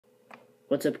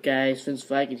What's up, guys? Vince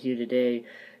Viking here today,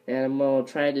 and I'm gonna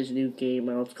try this new game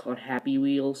out. It's called Happy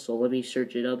Wheels. So let me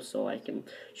search it up so I can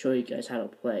show you guys how to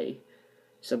play.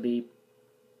 Oh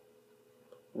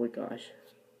my gosh.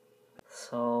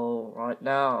 So right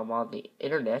now I'm on the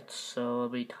internet. So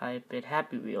let me type in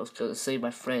Happy Wheels because say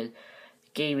my friend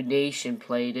Game Nation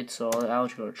played it. So I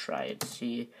was gonna try it,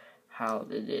 see how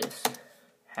it is.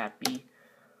 Happy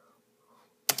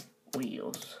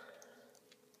Wheels.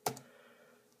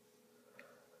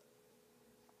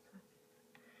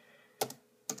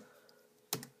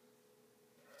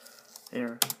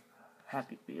 There,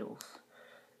 Happy Wheels.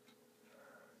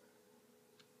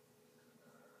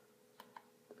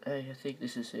 I think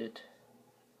this is it.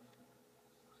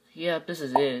 Yeah, this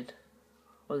is it.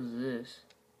 What is this?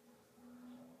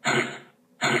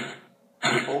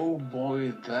 Oh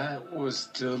boy, that was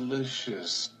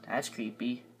delicious. That's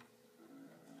creepy.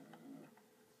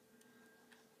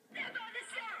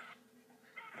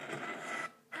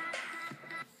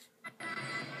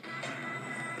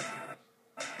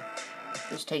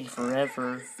 It's taking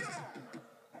forever.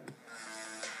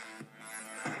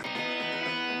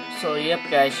 So yep,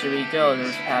 guys, here we go.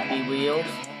 There's Happy Wheels.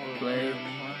 Play.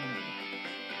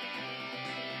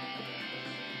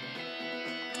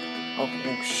 Oh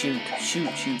shoot.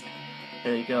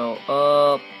 There you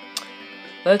go.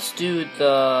 Let's do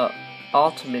the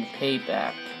ultimate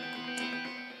payback.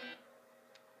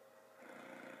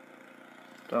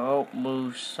 Don't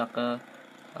move, sucker.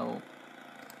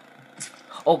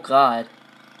 Oh god.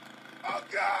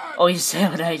 Oh, you said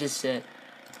what I just said.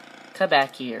 Come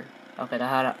back here. Okay, now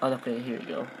how to... Oh, okay, here we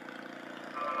go.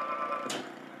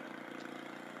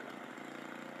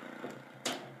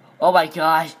 Oh my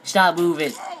gosh, stop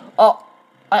moving. Oh,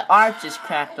 my arm just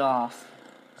cracked off.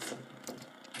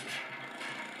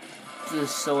 This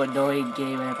is so annoying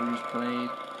game I ever played.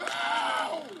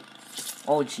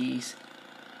 Oh jeez.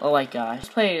 Oh my gosh.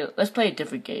 Let's play a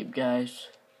different game, guys.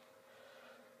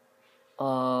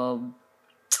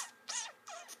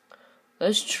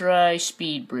 Let's try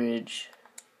Speed Bridge.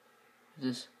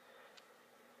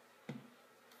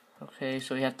 Okay,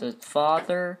 so we have the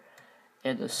father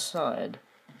and the son.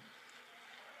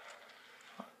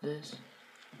 This.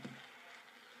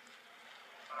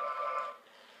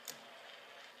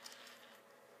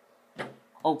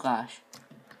 Oh gosh.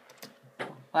 What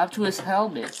happened to his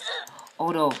helmet? Oh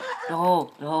no.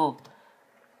 No.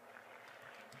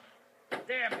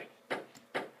 Damn it.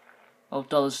 Oh,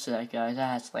 don't listen to that, guys.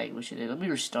 That has language in it. Let me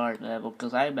restart level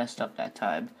because I messed up that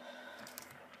time.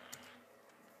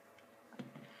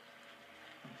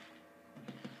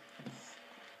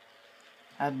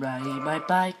 I'm riding my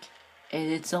bike,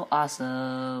 and it's so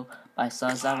awesome. My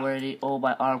son's not worthy. Oh,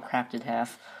 my arm cracked in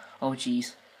half. Oh,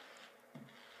 jeez.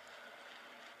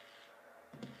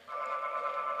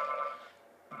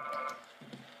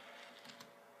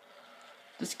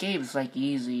 This game is like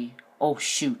easy. Oh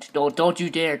shoot! Don't you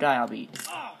dare die on me.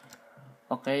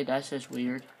 Okay, that's just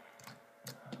weird.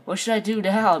 What should I do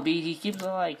now? I mean, he keeps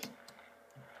like.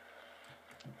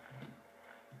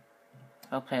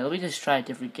 Okay, let me just try a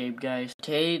different game, guys.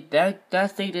 Okay,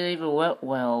 that thing didn't even went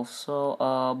well. So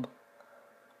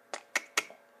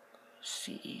let's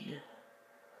see.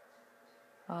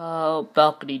 Oh,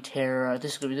 Balcony Terror.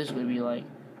 This is gonna be like.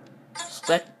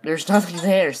 There's nothing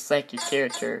there. Select your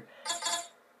character.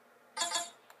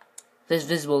 This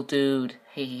visible dude.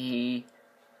 Hey.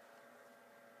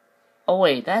 Oh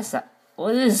wait, that's not.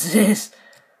 What is this?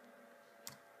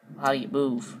 How do you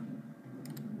move?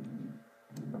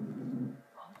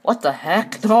 What the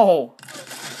heck? No!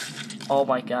 Oh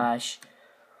my gosh.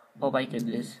 Oh my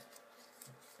goodness.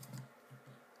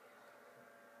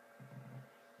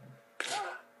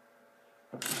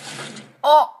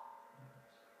 Oh!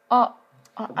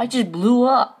 I just blew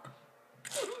up.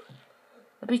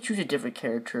 Let me choose a different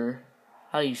character.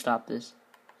 How do you stop this?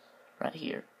 Right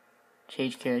here.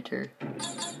 Change character.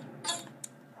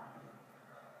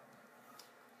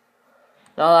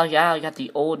 Oh yeah, I got the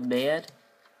old man.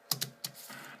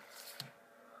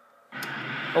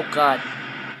 Oh god.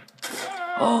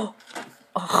 Oh.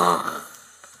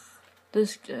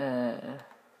 This guy.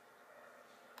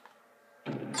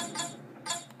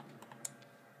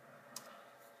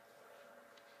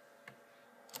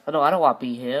 Oh no, I don't want to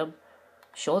be him.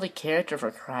 Show the character for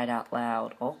crying out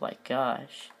loud. Oh my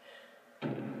gosh.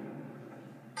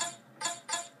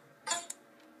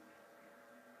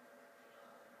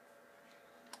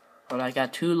 Well, I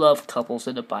got two love couples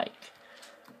in a bike.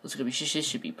 This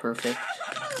should be perfect.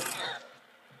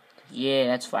 Yeah,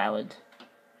 that's violent.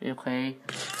 Okay.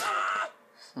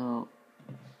 So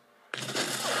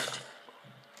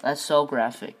that's so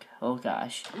graphic. Oh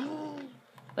gosh.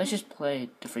 Let's just play a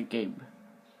different game.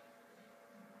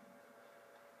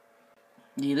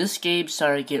 Yeah, this game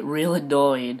started to get real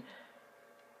annoying.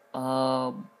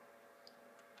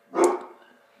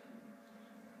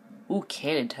 Ooh,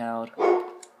 Cannon Town.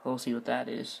 We'll see what that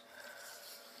is.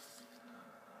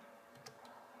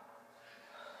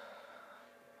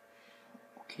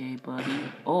 Okay,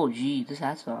 buddy. Oh, gee,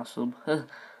 that's awesome. Now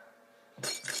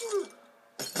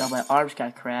my arms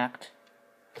got cracked.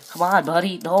 Come on,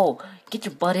 buddy. No, get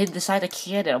your butt inside the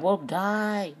cannon. I won't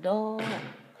die. No.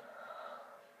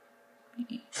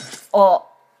 Oh.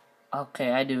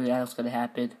 Okay, I knew that was gonna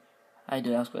happen.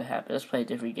 Let's play a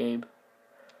different game.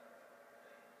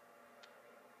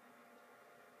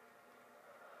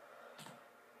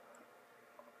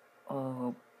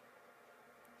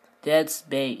 Dead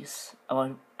Space.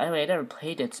 Oh, I never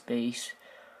played Dead Space.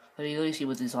 Let me see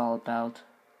what this is all about.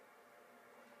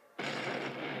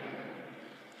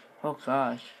 Oh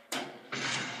gosh.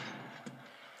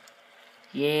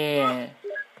 Yeah.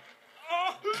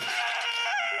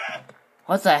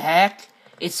 What the heck?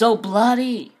 It's so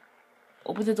bloody.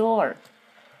 Open the door.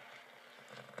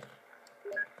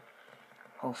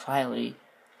 Oh, finally.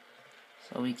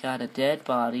 So we got a dead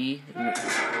body.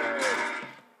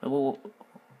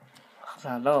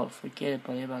 I don't know, forget it,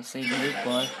 but I'm about to say this,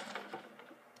 but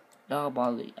now I'm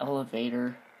on the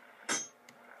elevator.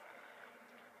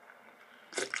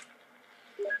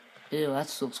 Ew,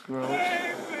 that looks gross.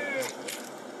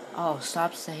 Oh,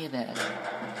 stop saying that.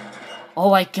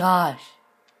 Oh my gosh.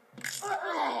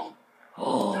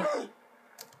 Oh.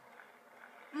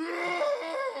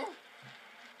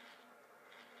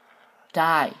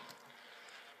 Die.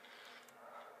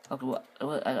 Okay, what,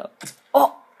 I don't.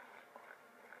 Oh!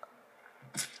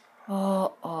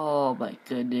 Oh my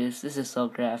goodness, this is so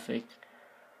graphic.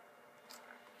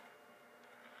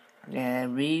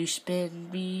 And you spin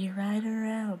me right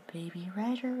around, baby,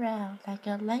 right around, like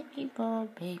a lightning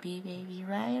bolt, baby, baby,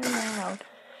 right around.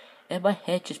 And my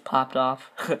head just popped off.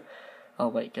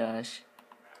 Oh my gosh.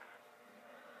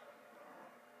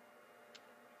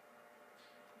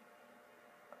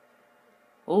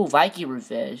 Oh, Viking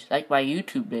Revenge, like my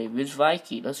YouTube name, it's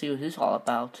Viking. Let's see what this is all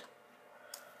about.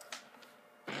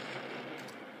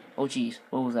 Oh jeez,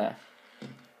 what was that?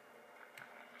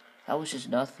 That was just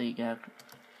nothing.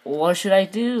 What should I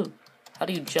do? How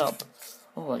do you jump?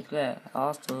 Oh, like that.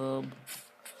 Awesome.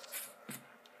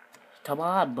 Come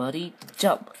on, buddy.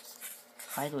 Jump.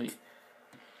 Finally.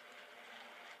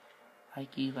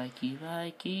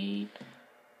 Viking.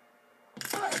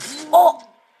 Oh!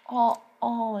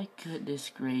 Oh my goodness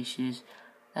gracious.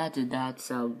 That did not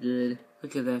sound good.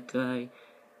 Look at that guy.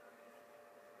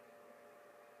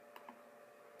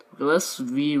 Okay, let's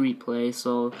replay.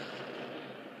 So,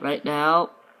 right now,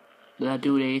 I'm not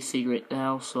doing anything right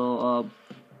now. So,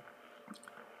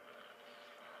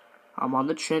 I'm on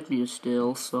the treadmill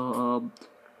still. So,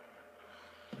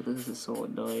 this is so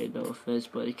annoying, no offense,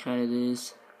 but it kind of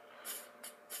is.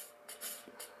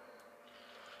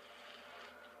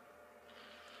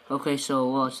 Okay, so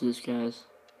watch this, guys.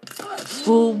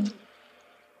 Boom!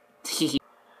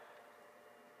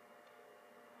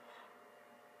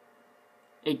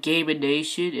 In Gaming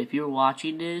Nation, if you're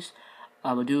watching this,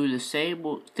 I'm doing the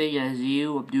same thing as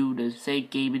you. I'm doing the same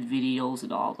gaming videos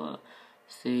and all the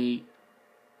thing.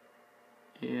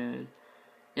 And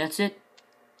that's it.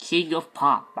 King of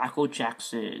Pop, Michael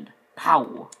Jackson.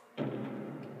 Pow!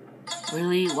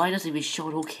 Really? Why doesn't it be show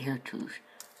no characters?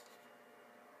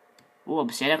 Oh, I'm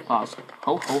Santa Claus.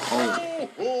 Ho ho ho.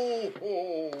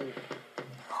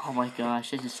 Oh my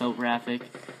gosh, this is so graphic.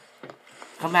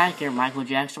 Come back here, Michael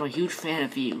Jackson. I'm a huge fan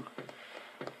of you.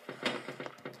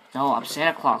 No, I'm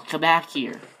Santa Claus. Come back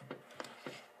here.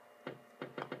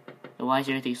 So why is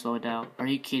everything slowing down? Are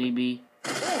you kidding me?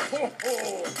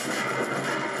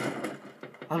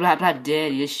 I'm not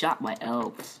dead. You just shot my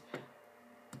elves.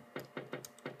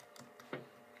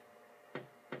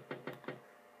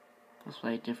 Let's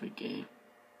play a different game.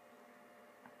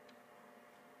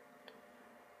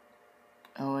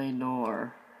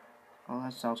 Eleanor. Oh,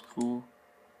 that sounds cool.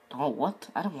 Oh, what?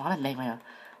 I don't want to name my...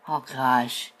 Oh,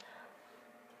 gosh.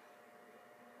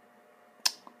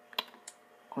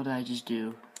 What did I just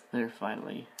do? There,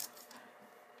 finally.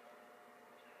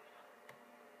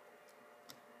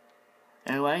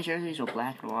 And why is everything so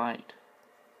black and white?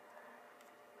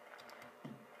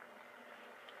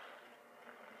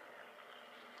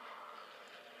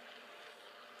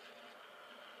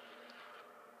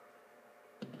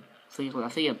 I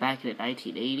think I'm back in the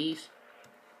 1980s.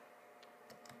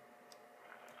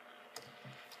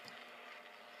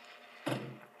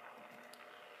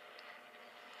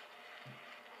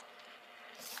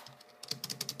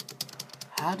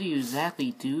 How do you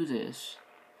exactly do this?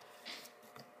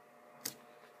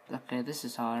 Okay, this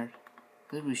is hard.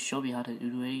 They would show me how to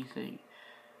do anything.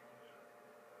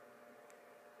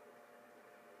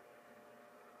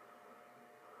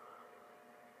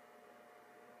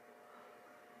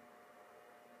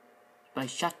 My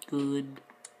shotgun.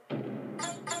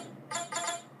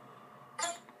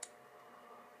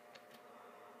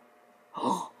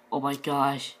 Oh my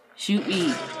gosh. Shoot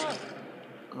me.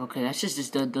 Okay, that's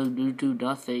just do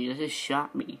nothing. That just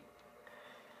shot me.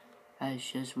 That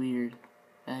is just weird.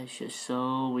 That is just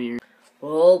so weird.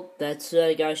 Well, that's what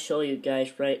I gotta show you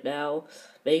guys right now.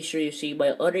 Make sure you see my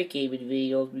other gaming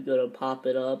videos. We're gonna pop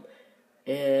it up.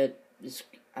 And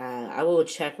I will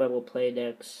check when we'll play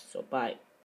next. So, bye.